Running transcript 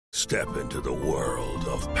Step into the world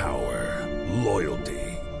of power, loyalty,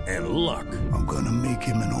 and luck. I'm gonna make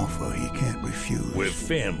him an offer he can't refuse. With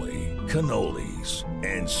family, cannolis,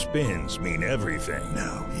 and spins mean everything.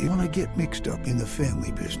 Now, you wanna get mixed up in the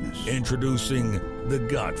family business. Introducing The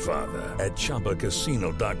Godfather at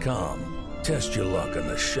ChumbaCasino.com. Test your luck in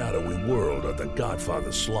the shadowy world of The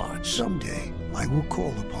Godfather slot. Someday, I will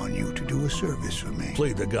call upon you to do a service for me.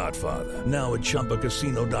 Play The Godfather, now at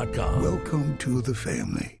ChumbaCasino.com. Welcome to the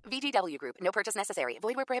family. VGW Group. No purchase necessary.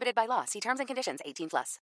 Void where prohibited by law. See terms and conditions.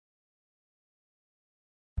 18+.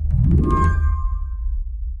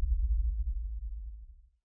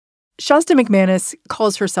 Shasta McManus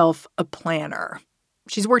calls herself a planner.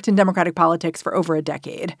 She's worked in Democratic politics for over a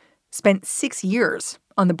decade, spent 6 years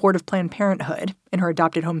on the board of Planned Parenthood in her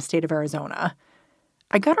adopted home state of Arizona.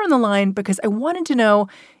 I got her on the line because I wanted to know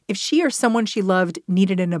if she or someone she loved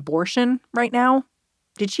needed an abortion right now.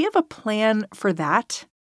 Did she have a plan for that?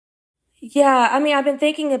 Yeah, I mean, I've been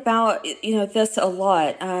thinking about, this a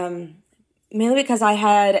lot, mainly because I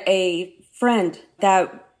had a friend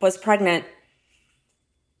that was pregnant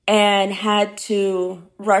and had to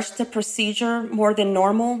rush the procedure more than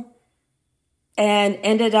normal and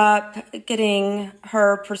ended up getting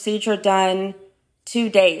her procedure done 2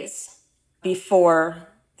 days before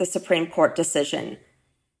the Supreme Court decision.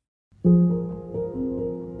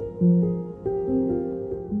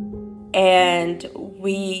 And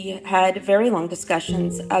we had very long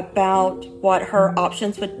discussions about what her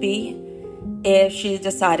options would be if she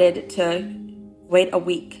decided to wait a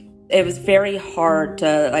week. It was very hard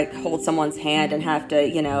to hold someone's hand and have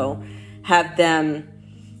to, have them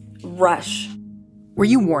rush. Were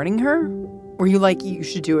you warning her? Were you like, you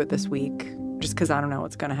should do it this week just because I don't know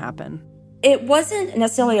what's going to happen? It wasn't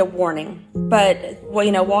necessarily a warning, but,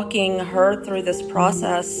 walking her through this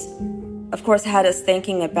process, of course, had us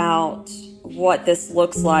thinking about what this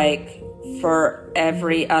looks like for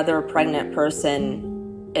every other pregnant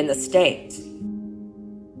person in the state.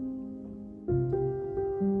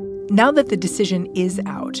 Now that the decision is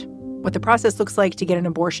out, what the process looks like to get an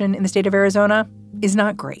abortion in the state of Arizona is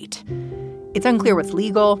not great. It's unclear what's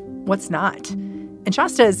legal, what's not. And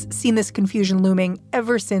Shasta has seen this confusion looming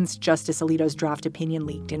ever since Justice Alito's draft opinion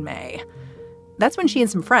leaked in May. That's when she and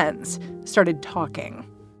some friends started talking.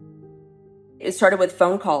 It started with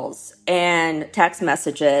phone calls and text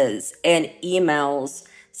messages and emails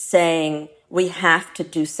saying, we have to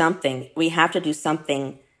do something. We have to do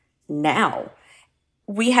something now.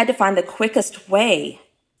 We had to find the quickest way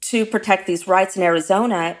to protect these rights in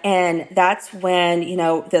Arizona. And that's when,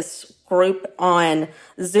 this group on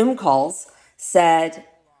Zoom calls said,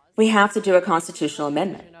 we have to do a constitutional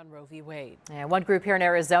amendment. And one group here in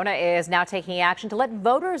Arizona is now taking action to let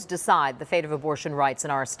voters decide the fate of abortion rights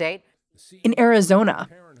in our state. In Arizona,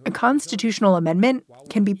 a constitutional amendment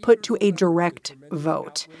can be put to a direct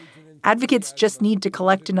vote. Advocates just need to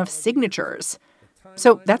collect enough signatures.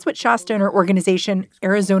 So that's what Shasta and her organization,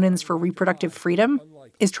 Arizonans for Reproductive Freedom,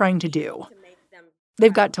 is trying to do.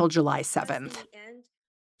 They've got till July 7th.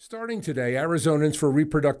 Starting today, Arizonans for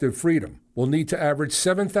Reproductive Freedom will need to average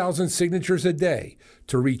 7,000 signatures a day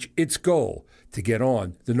to reach its goal to get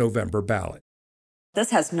on the November ballot. This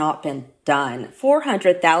has not been done.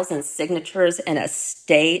 400,000 signatures in a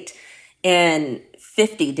state in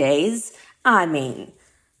 50 days. I mean,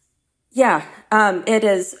 it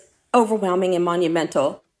is overwhelming and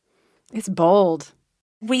monumental. It's bold.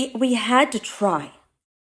 We had to try.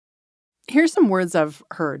 Here's some words I've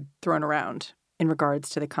heard thrown around in regards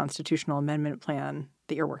to the constitutional amendment plan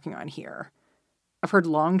that you're working on here. I've heard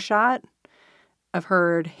long shot. I've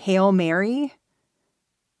heard Hail Mary.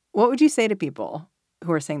 What would you say to people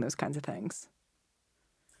who are saying those kinds of things?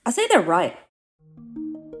 I say they're right.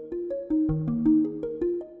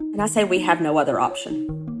 And I say we have no other option.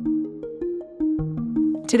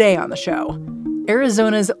 Today on the show,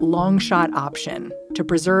 Arizona's long shot option to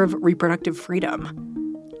preserve reproductive freedom.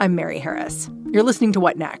 I'm Mary Harris. You're listening to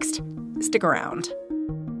What Next? Stick around.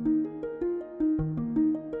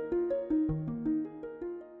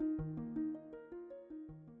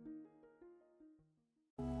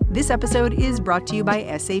 This episode is brought to you by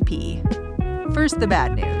SAP. First, the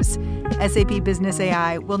bad news. SAP Business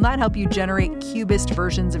AI will not help you generate cubist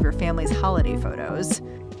versions of your family's holiday photos,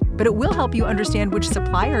 but it will help you understand which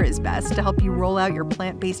supplier is best to help you roll out your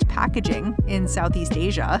plant-based packaging in Southeast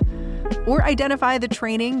Asia, or identify the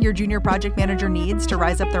training your junior project manager needs to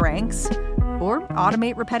rise up the ranks, or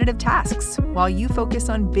automate repetitive tasks while you focus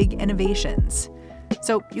on big innovations.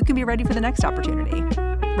 So you can be ready for the next opportunity.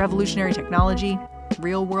 Revolutionary technology,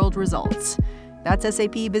 real-world results. That's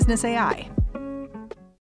SAP Business AI.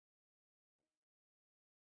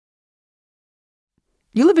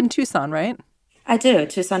 You live in Tucson, right? I do.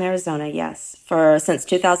 Tucson, Arizona, yes, since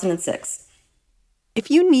 2006.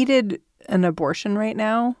 If you needed an abortion right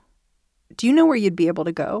now, do you know where you'd be able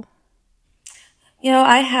to go?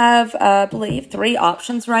 I have, I believe, 3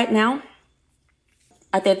 options right now.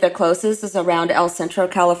 I think the closest is around El Centro,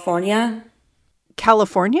 California.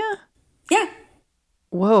 California? Yeah.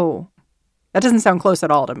 Whoa. That doesn't sound close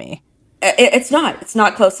at all to me. It's not. It's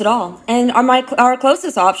not close at all. And our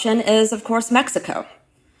closest option is, of course, Mexico.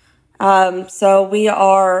 So we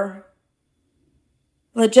are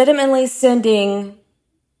legitimately sending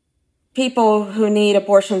people who need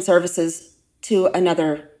abortion services to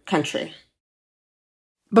another country.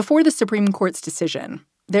 Before the Supreme Court's decision,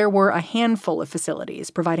 there were a handful of facilities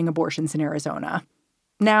providing abortions in Arizona.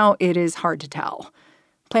 Now it is hard to tell.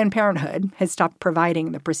 Planned Parenthood has stopped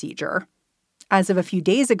providing the procedure. As of a few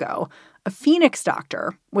days ago, a Phoenix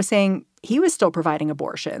doctor was saying he was still providing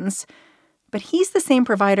abortions, but he's the same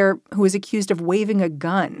provider who was accused of waving a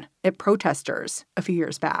gun at protesters a few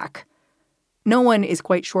years back. No one is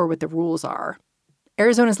quite sure what the rules are.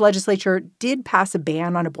 Arizona's legislature did pass a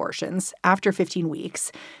ban on abortions after 15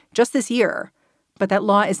 weeks just this year, but that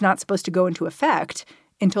law is not supposed to go into effect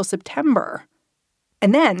until September.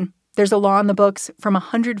 And then there's a law on the books from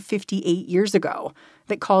 158 years ago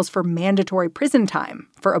that calls for mandatory prison time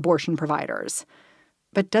for abortion providers.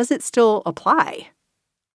 But does it still apply?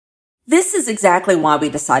 This is exactly why we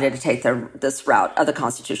decided to take this route of the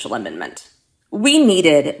constitutional amendment. We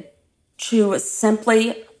needed to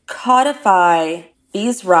simply codify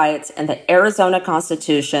these rights in the Arizona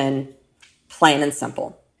Constitution, plain and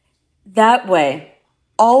simple. That way,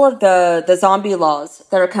 all of the zombie laws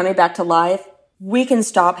that are coming back to life, we can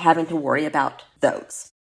stop having to worry about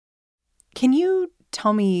those. Can you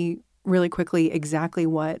tell me really quickly exactly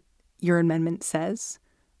what your amendment says?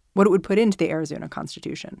 What it would put into the Arizona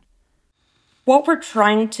Constitution? What we're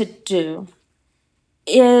trying to do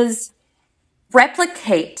is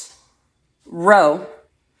replicate Roe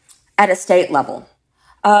at a state level.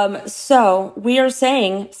 So we are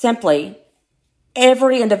saying simply,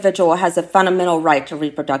 every individual has a fundamental right to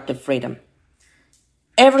reproductive freedom.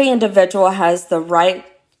 Every individual has the right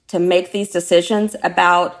to make these decisions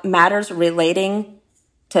about matters relating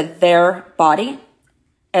to their body.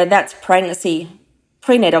 And that's pregnancy,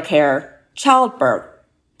 prenatal care, childbirth,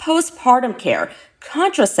 postpartum care,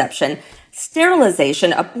 contraception,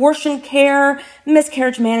 sterilization, abortion care,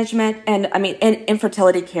 miscarriage management, and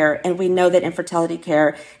infertility care. And we know that infertility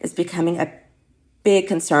care is becoming a big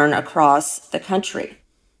concern across the country.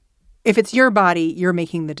 If it's your body, you're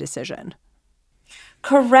making the decision.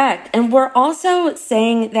 Correct. And we're also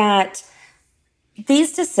saying that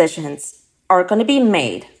these decisions are going to be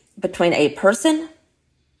made between a person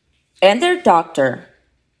and their doctor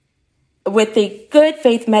with the good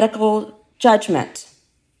faith medical judgment.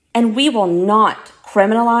 And we will not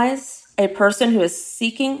criminalize a person who is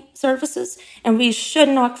seeking services, and we should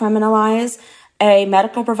not criminalize a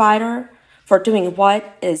medical provider for doing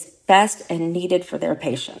what is best and needed for their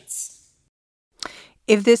patients.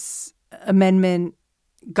 If this amendment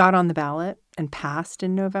got on the ballot and passed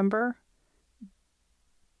in November,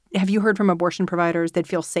 have you heard from abortion providers that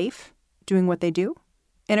feel safe doing what they do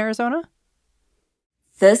in Arizona?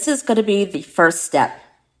 This is going to be the first step.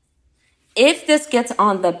 If this gets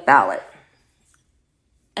on the ballot,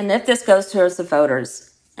 and if this goes towards the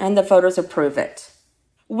voters, and the voters approve it,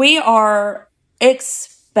 we are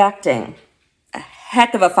expecting a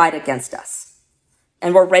heck of a fight against us.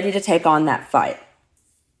 And we're ready to take on that fight.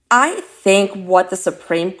 I think what the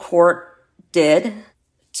Supreme Court did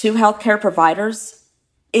to healthcare providers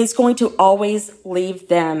is going to always leave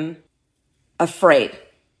them afraid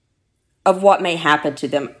of what may happen to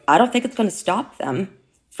them. I don't think it's going to stop them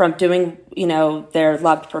from doing, their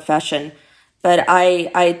loved profession. But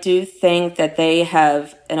I do think that they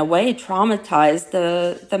have, in a way, traumatized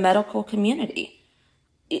the medical community.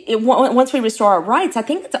 Once we restore our rights, I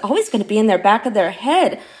think it's always going to be in their back of their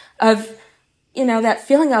head of, that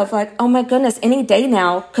feeling of like, oh my goodness, any day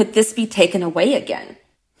now, could this be taken away again?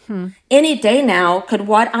 Any day now, could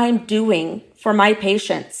what I'm doing for my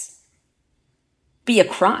patients be a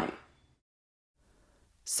crime?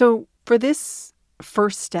 So for this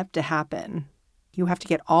first step to happen, you have to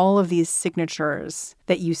get all of these signatures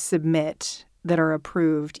that you submit that are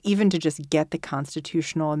approved, even to just get the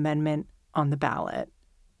constitutional amendment on the ballot.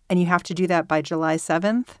 And you have to do that by July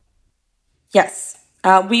 7th? Yes.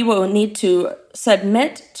 We will need to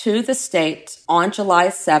submit to the state on July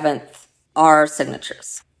 7th our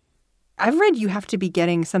signatures. I've read you have to be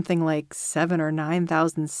getting something like 7,000 or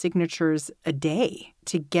 9,000 signatures a day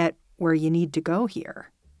to get where you need to go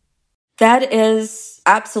here. That is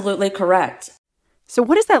absolutely correct. So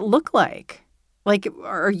what does that look like? Like,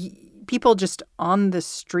 are people just on the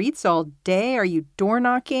streets all day? Are you door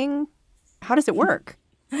knocking? How does it work?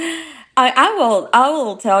 I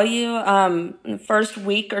will tell you, the first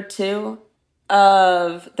week or two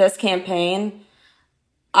of this campaign,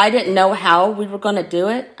 I didn't know how we were going to do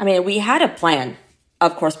it. I mean, we had a plan,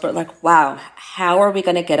 of course, but like, wow, how are we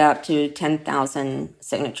going to get up to 10,000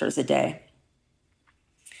 signatures a day?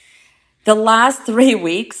 The last 3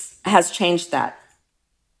 weeks has changed that.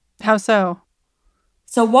 How so?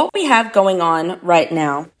 So what we have going on right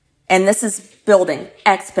now, and this is building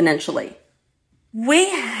exponentially,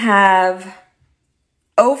 we have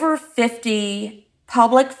over 50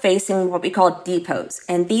 public-facing, what we call depots.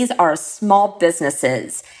 And these are small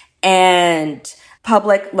businesses and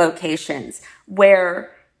public locations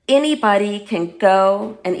where anybody can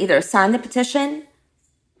go and either sign the petition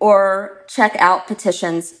or check out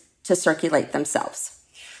petitions to circulate themselves.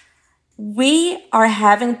 We are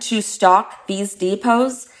having to stock these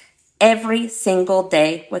depots every single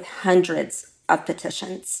day with hundreds of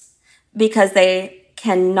petitions because they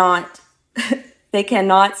cannot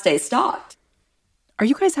stay stocked. Are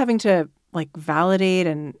you guys having to like validate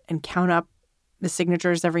and count up the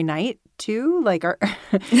signatures every night too? Like,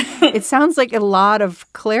 it sounds like a lot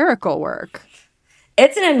of clerical work.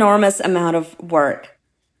 It's an enormous amount of work.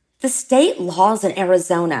 The state laws in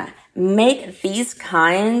Arizona make these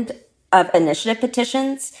kind of initiative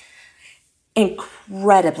petitions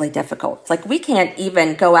incredibly difficult. Like, we can't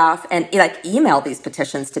even go out and like email these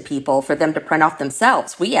petitions to people for them to print off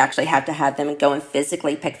themselves. We actually have to have them go and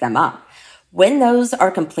physically pick them up. When those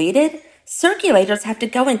are completed, circulators have to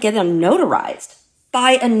go and get them notarized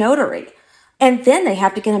by a notary. And then they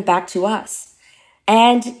have to get them back to us.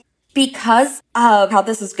 And because of how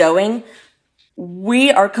this is going,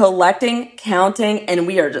 we are collecting, counting, and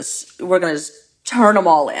we're going to just turn them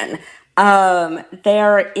all in.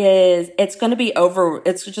 It's just going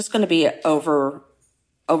to be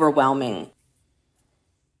overwhelming.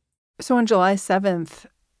 So on July 7th,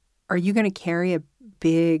 are you going to carry a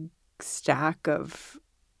big stack of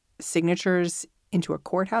signatures into a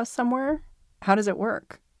courthouse somewhere? How does it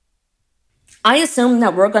work? I assume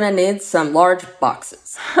that we're going to need some large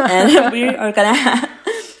boxes, and we are going to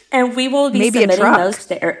and we will be maybe submitting those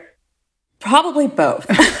to probably both.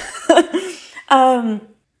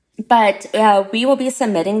 But we will be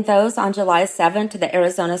submitting those on July 7th to the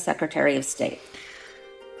Arizona Secretary of State.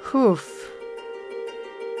 Oof.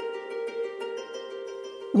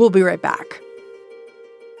 We'll be right back.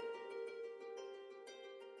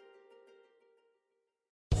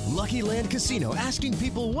 Lucky Land Casino, asking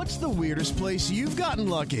people, what's the weirdest place you've gotten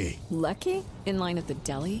lucky? Lucky? In line at the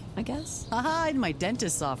deli, I guess? Aha, in my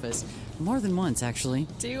dentist's office. More than once, actually.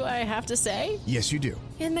 Do I have to say? Yes, you do.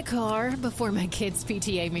 In the car before my kids'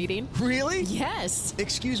 PTA meeting. Really? Yes.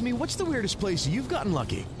 Excuse me, what's the weirdest place you've gotten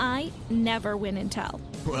lucky? I never win and tell.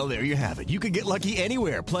 Well, there you have it. You can get lucky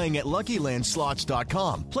anywhere, playing at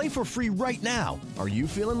LuckyLandSlots.com. Play for free right now. Are you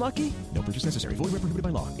feeling lucky? No purchase necessary. Void where prohibited by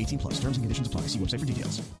law. 18+. Terms and conditions apply. See website for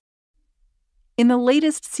details. In the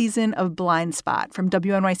latest season of Blind Spot from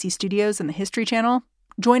WNYC Studios and the History Channel,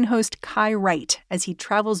 join host Kai Wright as he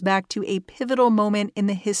travels back to a pivotal moment in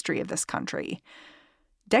the history of this country.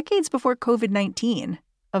 Decades before COVID-19,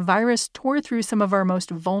 a virus tore through some of our most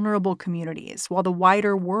vulnerable communities while the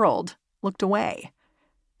wider world looked away.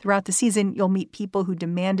 Throughout the season, you'll meet people who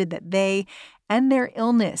demanded that they and their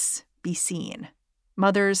illness be seen.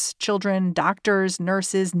 Mothers, children, doctors,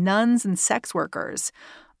 nurses, nuns, and sex workers,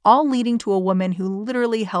 all leading to a woman who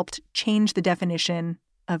literally helped change the definition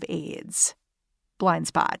of AIDS. Blind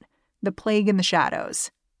Spot, The Plague in the Shadows.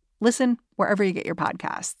 Listen wherever you get your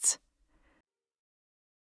podcasts.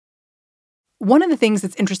 One of the things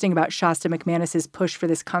that's interesting about Shasta McManus's push for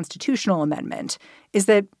this constitutional amendment is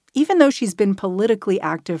that even though she's been politically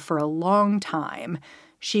active for a long time,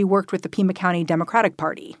 she worked with the Pima County Democratic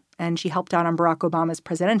Party, and she helped out on Barack Obama's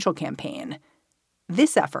presidential campaign.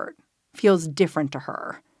 This effort feels different to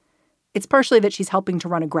her. It's partially that she's helping to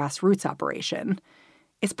run a grassroots operation.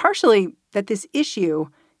 It's partially that this issue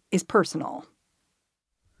is personal.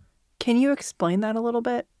 Can you explain that a little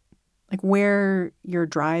bit? Like where your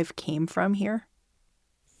drive came from here?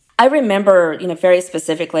 I remember, very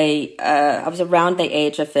specifically, I was around the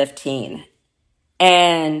age of 15.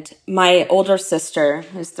 And my older sister,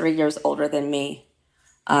 who's 3 years older than me,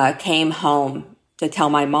 came home to tell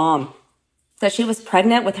my mom that she was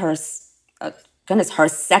pregnant with her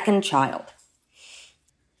second child.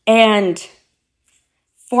 And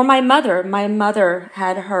for my mother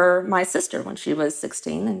had my sister when she was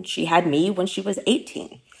 16, and she had me when she was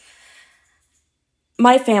 18.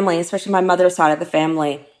 My family, especially my mother's side of the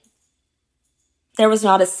family, there was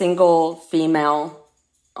not a single female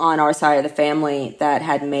on our side of the family that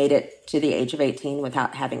had made it to the age of 18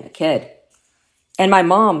 without having a kid. And my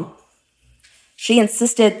mom, she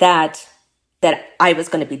insisted that I was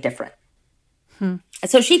going to be different. And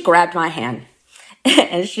so she grabbed my hand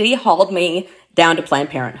and she hauled me down to Planned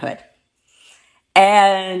Parenthood.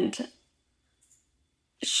 And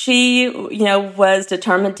she, was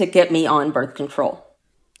determined to get me on birth control.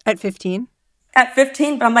 At 15? At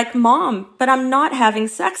 15, but I'm like, Mom, but I'm not having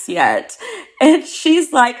sex yet. And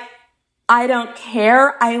she's like, I don't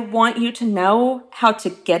care. I want you to know how to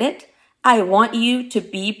get it. I want you to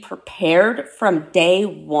be prepared from day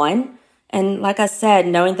one. And like I said,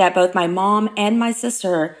 knowing that both my mom and my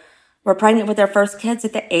sister were pregnant with their first kids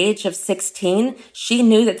at the age of 16, she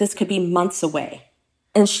knew that this could be months away.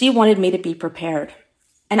 And she wanted me to be prepared.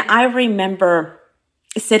 And I remember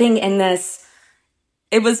sitting in this,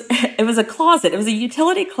 it was a closet. It was a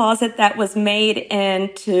utility closet that was made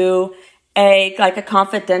into a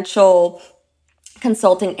confidential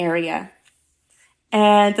consulting area.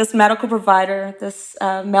 And this medical provider, this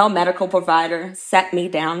male medical provider, sat me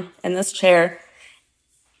down in this chair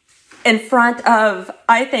in front of,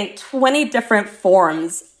 I think, 20 different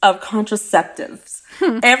forms of contraceptives.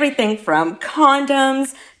 Everything from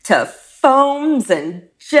condoms to foams and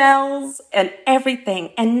gels and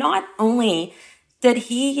everything. And not only did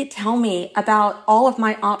he tell me about all of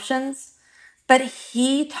my options, but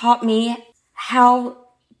he taught me how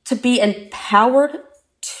to be empowered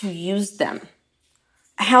to use them.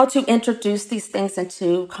 How to introduce these things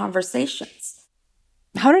into conversations.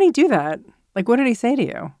 How did he do that? Like, what did he say to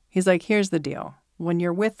you? He's like, here's the deal. When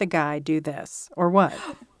you're with the guy, do this. Or what?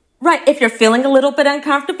 Right. If you're feeling a little bit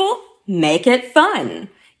uncomfortable, make it fun.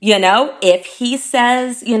 If he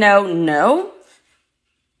says, no,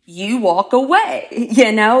 you walk away,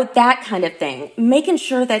 that kind of thing. Making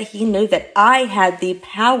sure that he knew that I had the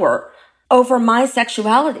power over my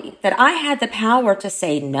sexuality, that I had the power to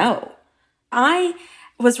say no. I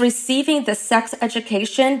was receiving the sex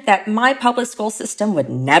education that my public school system would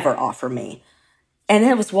never offer me. And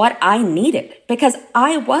it was what I needed because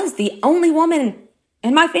I was the only woman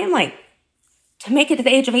in my family to make it to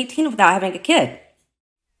the age of 18 without having a kid.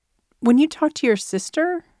 When you talk to your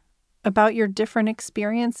sister about your different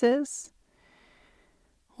experiences,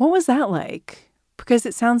 what was that like? Because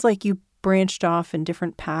it sounds like you branched off in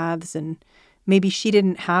different paths and maybe she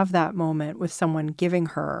didn't have that moment with someone giving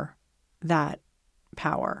her that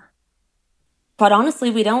power. But honestly,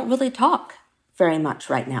 we don't really talk very much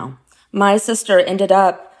right now. My sister ended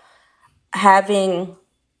up having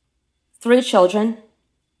 3 children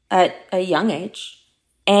at a young age,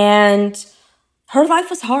 and her life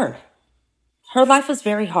was hard. Her life was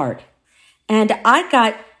very hard. And I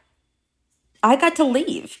got to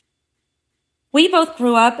leave. We both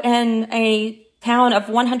grew up in a town of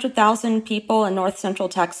 100,000 people in north central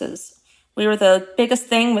Texas. We were the biggest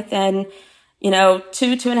thing within,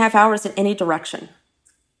 2.5 hours in any direction.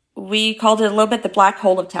 We called it a little bit the black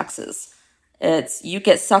hole of Texas. It's you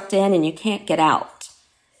get sucked in and you can't get out.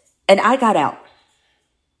 And I got out.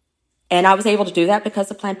 And I was able to do that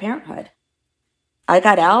because of Planned Parenthood. I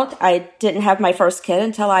got out. I didn't have my first kid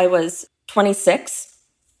until I was 26.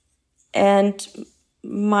 And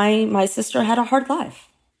my sister had a hard life.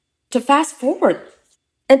 To fast forward,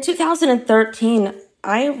 in 2013,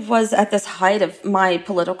 I was at this height of my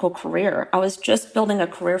political career. I was just building a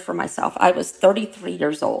career for myself. I was 33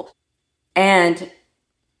 years old. And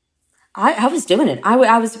I was doing it. I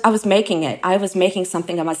was making it. I was making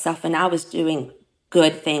something of myself, and I was doing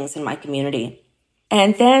good things in my community.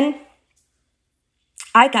 And then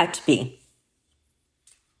I got to be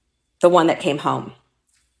the one that came home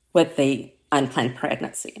with the unplanned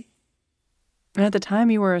pregnancy. And at the time,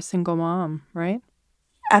 you were a single mom, right?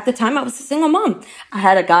 At the time, I was a single mom. I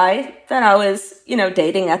had a guy that I was,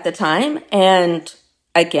 dating at the time. And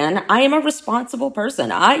again, I am a responsible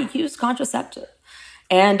person. I use contraceptive.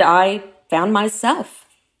 And I found myself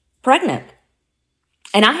pregnant.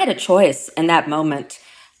 And I had a choice in that moment.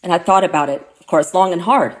 And I thought about it, of course, long and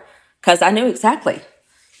hard, because I knew exactly,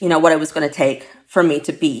 what it was going to take for me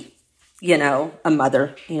to be, a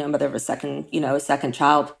mother, mother of a second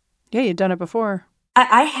child. Yeah, you'd done it before.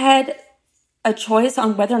 I had a choice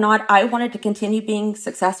on whether or not I wanted to continue being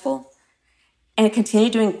successful and continue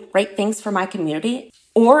doing great things for my community,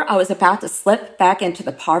 or I was about to slip back into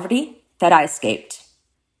the poverty that I escaped.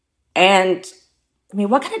 And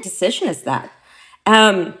what kind of decision is that?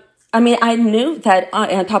 I knew that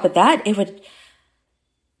on top of that, it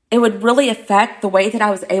would really affect the way that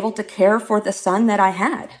I was able to care for the son that I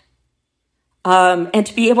had. And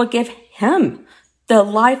to be able to give him the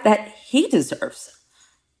life that he deserves.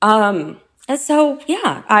 And so,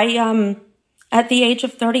 yeah, I at the age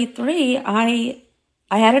of 33, I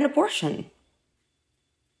had an abortion.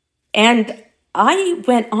 And I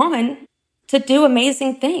went on to do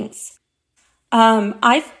amazing things.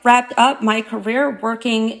 I've wrapped up my career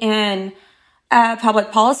working in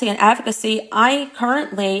public policy and advocacy.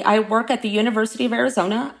 I work at the University of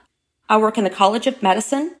Arizona. I work in the College of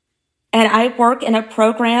Medicine, and I work in a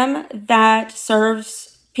program that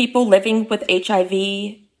serves people living with HIV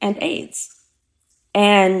and AIDS.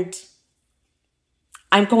 And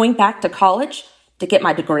I'm going back to college to get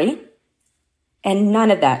my degree, and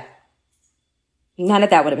none of that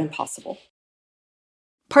would have been possible.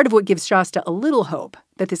 Part of what gives Shasta a little hope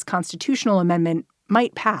that this constitutional amendment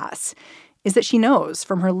might pass is that she knows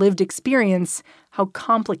from her lived experience how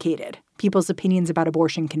complicated people's opinions about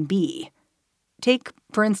abortion can be. Take,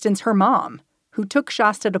 for instance, her mom, who took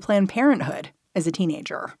Shasta to Planned Parenthood as a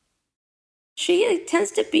teenager. She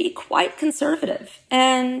tends to be quite conservative,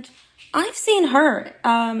 and I've seen her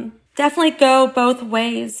definitely go both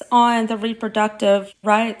ways on the reproductive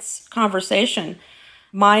rights conversation.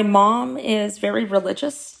 My mom is very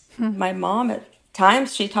religious. My mom, at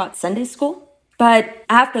times, she taught Sunday school. But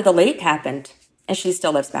after the leak happened, and she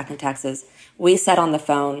still lives back in Texas, we sat on the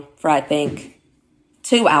phone for, I think,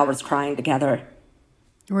 2 hours crying together.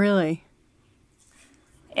 Really?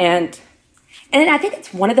 And I think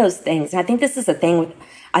it's one of those things, and I think this is a thing with,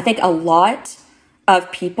 I think a lot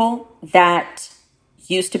of people that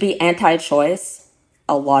used to be anti-choice,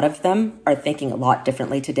 a lot of them are thinking a lot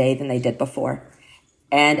differently today than they did before.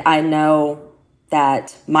 And I know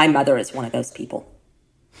that my mother is one of those people.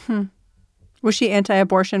 Was she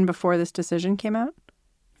anti-abortion before this decision came out?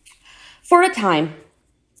 For a time,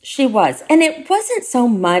 she was. And it wasn't so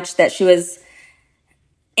much that she was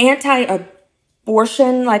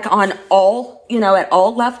anti-abortion, like on all, at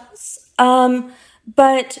all levels.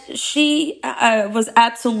 But she was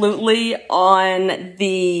absolutely on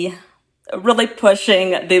the, really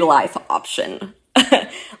pushing the life option.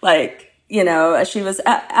 She was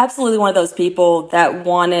absolutely one of those people that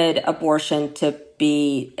wanted abortion to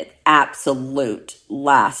be an absolute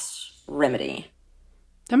last remedy.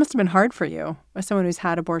 That must have been hard for you, as someone who's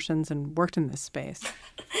had abortions and worked in this space.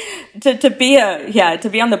 to be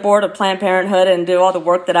on the board of Planned Parenthood and do all the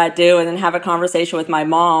work that I do, and then have a conversation with my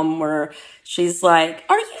mom where she's like,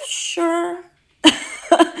 "Are you sure?"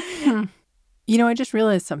 I just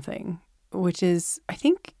realized something, which is, I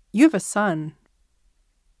think you have a son.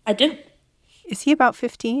 I do. Is he about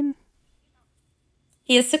 15?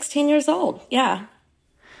 He is 16 years old, yeah.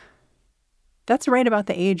 That's right about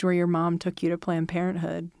the age where your mom took you to Planned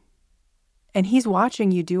Parenthood. And he's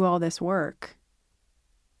watching you do all this work.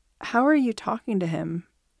 How are you talking to him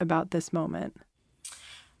about this moment?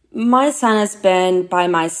 My son has been by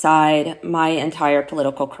my side my entire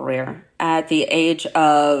political career. At the age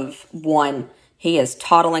of 1, he is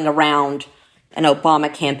toddling around an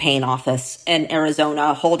Obama campaign office in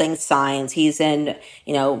Arizona holding signs. He's in,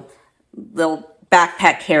 little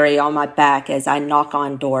backpack carry on my back as I knock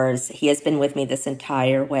on doors. He has been with me this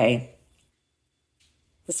entire way.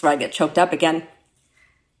 This is where I get choked up again.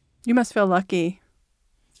 You must feel lucky.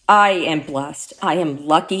 I am blessed. I am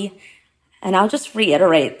lucky. And I'll just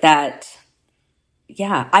reiterate that,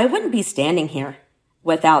 I wouldn't be standing here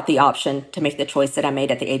without the option to make the choice that I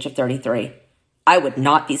made at the age of 33. I would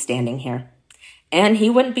not be standing here. And he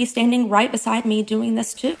wouldn't be standing right beside me doing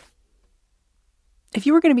this too. If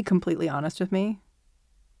you were going to be completely honest with me,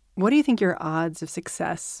 what do you think your odds of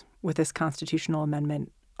success with this constitutional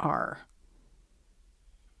amendment are?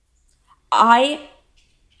 I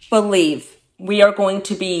believe we are going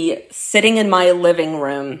to be sitting in my living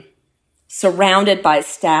room, surrounded by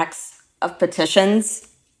stacks of petitions.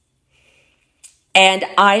 And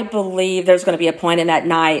I believe there's going to be a point in that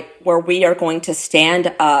night where we are going to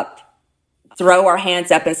stand up, throw our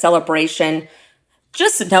hands up in celebration,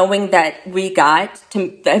 just knowing that we got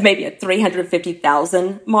to maybe a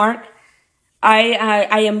 350,000 mark. I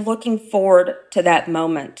am looking forward to that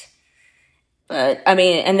moment. But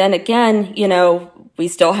and then again, we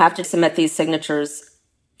still have to submit these signatures.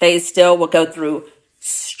 They still will go through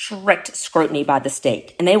strict scrutiny by the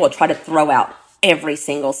state, and they will try to throw out every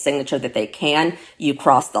single signature that they can. You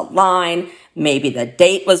crossed the line. Maybe the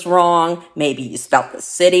date was wrong. Maybe you spelled the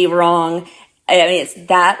city wrong. It's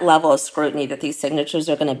that level of scrutiny that these signatures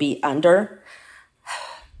are going to be under.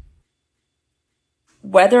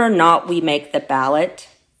 Whether or not we make the ballot,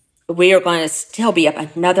 we are going to still be up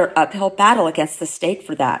another uphill battle against the state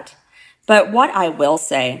for that. But what I will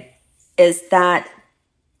say is that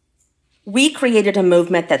we created a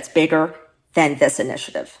movement that's bigger than this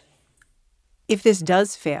initiative. if this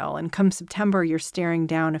does fail and come September, you're staring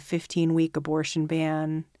down a 15-week abortion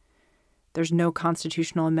ban, there's no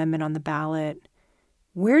constitutional amendment on the ballot,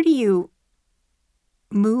 where do you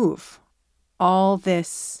move all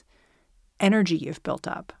this energy you've built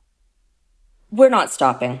up? We're not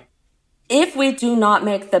stopping. If we do not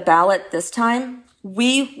make the ballot this time,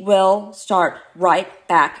 we will start right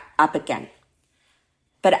back up again.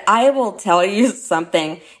 But I will tell you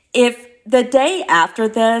something. If the day after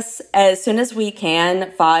this, as soon as we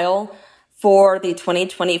can file for the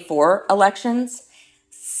 2024 elections,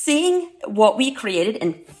 seeing what we created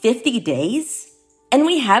in 50 days, and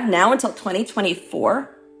we have now until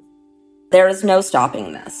 2024, there is no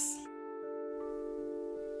stopping this.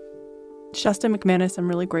 Shasta McManus, I'm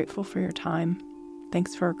really grateful for your time.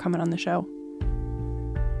 Thanks for coming on the show.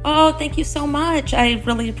 Oh, thank you so much. I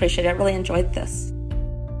really appreciate it. I really enjoyed this.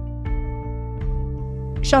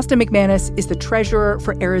 Shasta McManus is the treasurer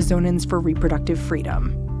for Arizonans for Reproductive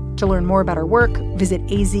Freedom. To learn more about her work, visit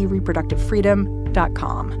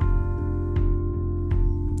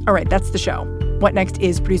azreproductivefreedom.com. All right, that's the show. What Next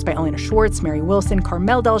is produced by Elena Schwartz, Mary Wilson,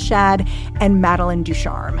 Carmel Delshad, and Madeline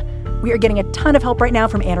Ducharme. We are getting a ton of help right now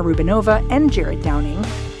from Anna Rubinova and Jared Downing.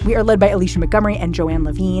 We are led by Alicia Montgomery and Joanne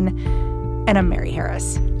Levine. And I'm Mary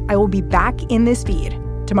Harris. I will be back in this feed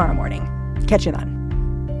tomorrow morning. Catch you then.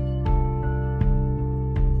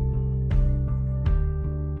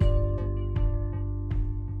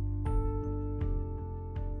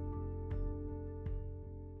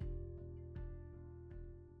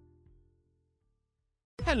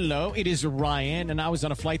 Hello, it is Ryan, and I was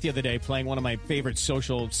on a flight the other day playing one of my favorite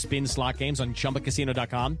social spin slot games on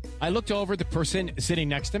ChumbaCasino.com. I looked over at the person sitting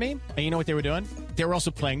next to me, and you know what they were doing? They were also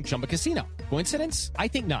playing Chumba Casino. Coincidence? I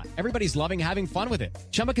think not. Everybody's loving having fun with it.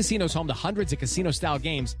 Chumba Casino is home to hundreds of casino-style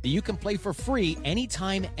games that you can play for free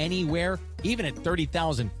anytime, anywhere, even at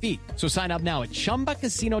 30,000 feet. So sign up now at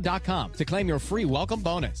ChumbaCasino.com to claim your free welcome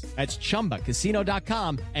bonus. That's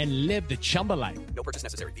ChumbaCasino.com and live the Chumba life. No purchase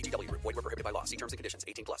necessary. VGW. Void where prohibited by law. See terms and conditions.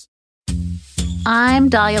 18+. I'm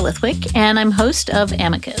Dahlia Lithwick, and I'm host of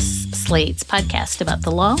Amicus, Slate's podcast about the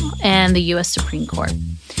law and the U.S. Supreme Court.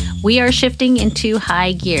 We are shifting into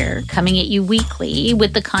high gear, coming at you weekly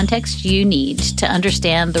with the context you need to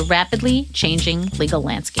understand the rapidly changing legal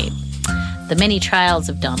landscape. The many trials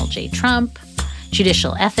of Donald J. Trump,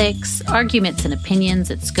 judicial ethics, arguments and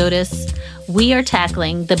opinions at SCOTUS. We are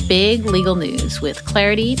tackling the big legal news with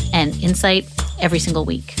clarity and insight every single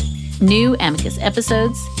week. New Amicus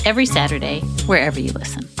episodes every Saturday, wherever you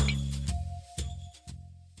listen.